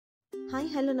Hi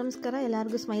hello ನಮಸ್ಕಾರ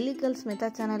ಎಲ್ಲರಿಗೂ ಸ್ಮೈಲಿಗರ್ಲ್ಸ್ಮಿಥ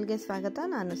ಚಾನಲ್ಗೆ ಸ್ವಾಗತ.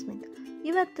 ನಾನು ಸ್ಮಿತಾ.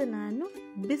 ಇವತ್ತು ನಾನು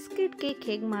ಬಿಸ್ಕೆಟ್ ಕೇಕ್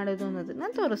ಹೇಗೆ ಮಾಡೋದು ಅನ್ನೋದನ್ನು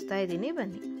ತೋರಿಸ್ತಾ ಇದ್ದೀನಿ,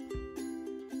 ಬನ್ನಿ.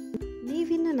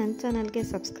 ನೀವಿನ್ನು ನನ್ನ ಚಾನಲ್ಗೆ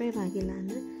ಸಬ್ಸ್ಕ್ರೈಬ್ ಆಗಿಲ್ಲ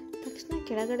ಅಂದರೆ ತಕ್ಷಣ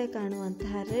ಕೆಳಗಡೆ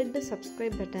ಕಾಣುವಂತಹ ರೆಡ್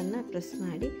ಸಬ್ಸ್ಕ್ರೈಬ್ ಬಟನ್ನ ಪ್ರೆಸ್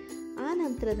ಮಾಡಿ, ಆ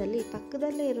ನಂತರದಲ್ಲಿ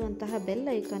ಪಕ್ಕದಲ್ಲೇ ಇರುವಂತಹ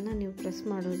ಬೆಲ್ ಐಕಾನ್ನ ನೀವು ಪ್ರೆಸ್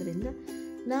ಮಾಡೋದ್ರಿಂದ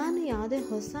ನಾನು ಯಾವುದೇ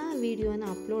ಹೊಸ ವಿಡಿಯೋನ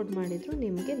ಅಪ್ಲೋಡ್ ಮಾಡಿದರೂ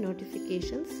ನಿಮಗೆ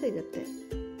ನೋಟಿಫಿಕೇಷನ್ಸ್ ಸಿಗುತ್ತೆ.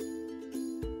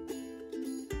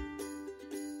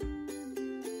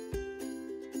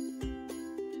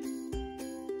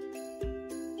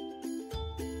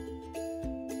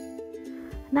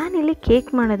 ನಾನಿಲ್ಲಿ ಕೇಕ್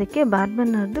ಮಾಡೋದಕ್ಕೆ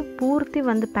ಬಾರ್ಬನ್ನರ್ದು ಪೂರ್ತಿ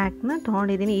ಒಂದು ಪ್ಯಾಕ್ನ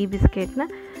ತೊಗೊಂಡಿದ್ದೀನಿ, ಈ ಬಿಸ್ಕೆಟ್ನ.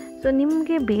 ಸೊ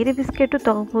ನಿಮಗೆ ಬೇರೆ ಬಿಸ್ಕೆಟು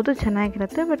ತೊಗೋಬೋದು,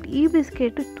 ಚೆನ್ನಾಗಿರುತ್ತೆ. ಬಟ್ ಈ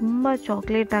ಬಿಸ್ಕೆಟು ತುಂಬ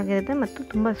ಚಾಕ್ಲೇಟ್ ಆಗಿರುತ್ತೆ ಮತ್ತು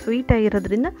ತುಂಬ ಸ್ವೀಟ್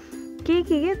ಆಗಿರೋದ್ರಿಂದ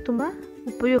ಕೇಕಿಗೆ ತುಂಬ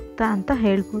ಉಪಯುಕ್ತ ಅಂತ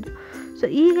ಹೇಳ್ಬೋದು. ಸೊ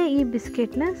ಈಗ ಈ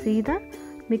ಬಿಸ್ಕೆಟ್ನ ಸೀದಾ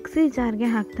ಮಿಕ್ಸಿ ಜಾರ್ಗೆ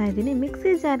ಹಾಕ್ತಾಯಿದ್ದೀನಿ.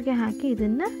 ಮಿಕ್ಸಿ ಜಾರ್ಗೆ ಹಾಕಿ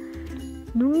ಇದನ್ನು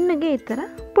ನುಣ್ಣಗೆ ಈ ಥರ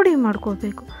ಪುಡಿ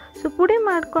ಮಾಡ್ಕೋಬೇಕು. ಸೊ ಪುಡಿ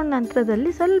ಮಾಡ್ಕೊಂಡ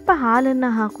ನಂತರದಲ್ಲಿ ಸ್ವಲ್ಪ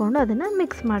ಹಾಲನ್ನು ಹಾಕ್ಕೊಂಡು ಅದನ್ನು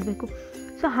ಮಿಕ್ಸ್ ಮಾಡಬೇಕು.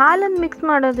 ಸೊ ಹಾಲನ್ನು ಮಿಕ್ಸ್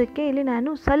ಮಾಡೋದಕ್ಕೆ ಇಲ್ಲಿ ನಾನು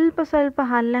ಸ್ವಲ್ಪ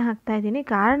ಹಾಲನ್ನ ಹಾಕ್ತಾಯಿದ್ದೀನಿ.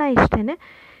 ಕಾರಣ ಇಷ್ಟೇ,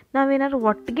 ನಾವೇನಾದ್ರು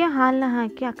ಒಟ್ಟಿಗೆ ಹಾಲನ್ನ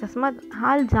ಹಾಕಿ ಅಕಸ್ಮಾತ್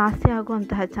ಹಾಲು ಜಾಸ್ತಿ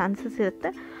ಆಗುವಂತಹ ಚಾನ್ಸಸ್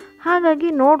ಇರುತ್ತೆ. ಹಾಗಾಗಿ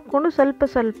ನೋಡಿಕೊಂಡು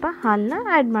ಸ್ವಲ್ಪ ಹಾಲನ್ನ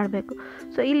ಆ್ಯಡ್ ಮಾಡಬೇಕು.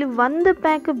 ಸೊ ಇಲ್ಲಿ ಒಂದು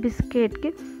ಪ್ಯಾಕ್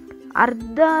ಬಿಸ್ಕೆಟ್ಗೆ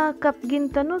ಅರ್ಧ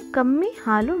ಕಪ್ಗಿಂತನೂ ಕಮ್ಮಿ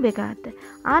ಹಾಲು ಬೇಕಾಗುತ್ತೆ.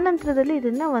 ಆ ನಂತರದಲ್ಲಿ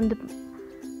ಇದನ್ನು ಒಂದು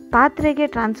ಪಾತ್ರೆಗೆ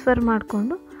ಟ್ರಾನ್ಸ್ಫರ್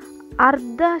ಮಾಡಿಕೊಂಡು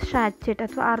ಅರ್ಧ ಸ್ಯಾಚೆಟ್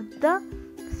ಅಥವಾ ಅರ್ಧ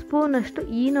ಸ್ಪೂನಷ್ಟು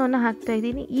ಈನೋನ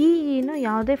ಹಾಕ್ತಾಯಿದ್ದೀನಿ. ಈ ಈನೋ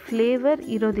ಯಾವುದೇ ಫ್ಲೇವರ್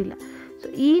ಇರೋದಿಲ್ಲ. ಸೊ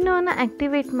ಈನೋನ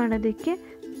ಆ್ಯಕ್ಟಿವೇಟ್ ಮಾಡೋದಕ್ಕೆ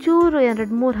ಚೂರು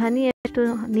 2-3 ಹನಿಯಷ್ಟು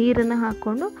ನೀರನ್ನು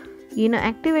ಹಾಕ್ಕೊಂಡು ಈನೋ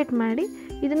ಆ್ಯಕ್ಟಿವೇಟ್ ಮಾಡಿ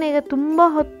ಇದನ್ನು ಈಗ ತುಂಬ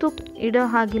ಹೊತ್ತು ಇಡೋ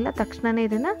ಹಾಗಿಲ್ಲ, ತಕ್ಷಣವೇ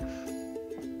ಇದನ್ನು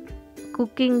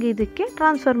ಕುಕ್ಕಿಂಗ್ ಇದಕ್ಕೆ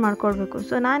ಟ್ರಾನ್ಸ್ಫರ್ ಮಾಡ್ಕೊಳ್ಬೇಕು.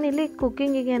 ಸೊ ನಾನಿಲ್ಲಿ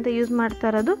ಕುಕ್ಕಿಂಗಿಗೆ ಅಂತ ಯೂಸ್ ಮಾಡ್ತಾ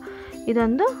ಇರೋದು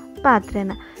ಇದೊಂದು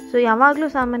ಪಾತ್ರೆನ. ಸೊ ಯಾವಾಗಲೂ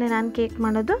ಸಾಮಾನ್ಯ ನಾನು ಕೇಕ್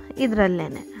ಮಾಡೋದು ಇದರಲ್ಲೇ.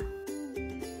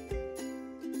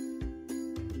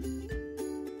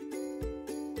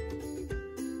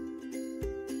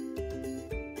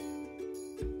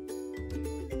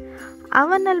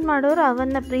 ಅವನ್ನಲ್ಲಿ ಮಾಡೋರು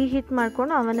ಅವನ್ನ ಪ್ರೀ ಹೀಟ್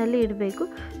ಮಾಡಿಕೊಂಡು ಅವನಲ್ಲಿ ಇಡಬೇಕು.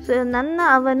 ಸೊ ನನ್ನ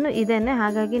ಅವನ್ನು ಇದೇನೆ,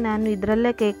 ಹಾಗಾಗಿ ನಾನು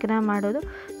ಇದರಲ್ಲೇ ಕೇಕ್ನ ಮಾಡೋದು.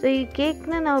 ಸೊ ಈ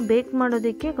ಕೇಕ್ನ ನಾವು ಬೇಕ್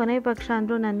ಮಾಡೋದಕ್ಕೆ ಕೊನೆ ಪಕ್ಷ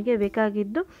ಅಂದರೂ ನನಗೆ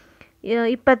ಬೇಕಾಗಿದ್ದು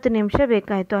 20 ನಿಮಿಷ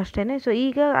ಬೇಕಾಯಿತು ಅಷ್ಟೇ. ಸೊ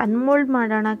ಈಗ ಅನ್ಮೋಲ್ಡ್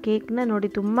ಮಾಡೋಣ ಕೇಕ್ನ. ನೋಡಿ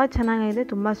ತುಂಬ ಚೆನ್ನಾಗಿದೆ,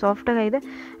 ತುಂಬ ಸಾಫ್ಟಾಗಿದೆ.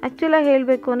 ಆ್ಯಕ್ಚುಲಾಗಿ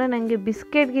ಹೇಳಬೇಕು ಅಂದರೆ ನನಗೆ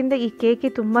ಬಿಸ್ಕೆಟ್ಗಿಂತ ಈ ಕೇಕಿ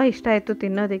ತುಂಬ ಇಷ್ಟ ಆಯಿತು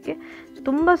ತಿನ್ನೋದಕ್ಕೆ.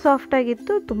 ತುಂಬ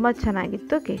ಸಾಫ್ಟಾಗಿತ್ತು, ತುಂಬ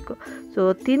ಚೆನ್ನಾಗಿತ್ತು ಕೇಕು.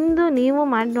 ಸೊ ತಿಂದು ನೀವು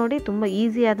ಮಾಡಿ ನೋಡಿ, ತುಂಬ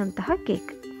ಈಸಿಯಾದಂತಹ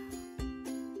ಕೇಕ್.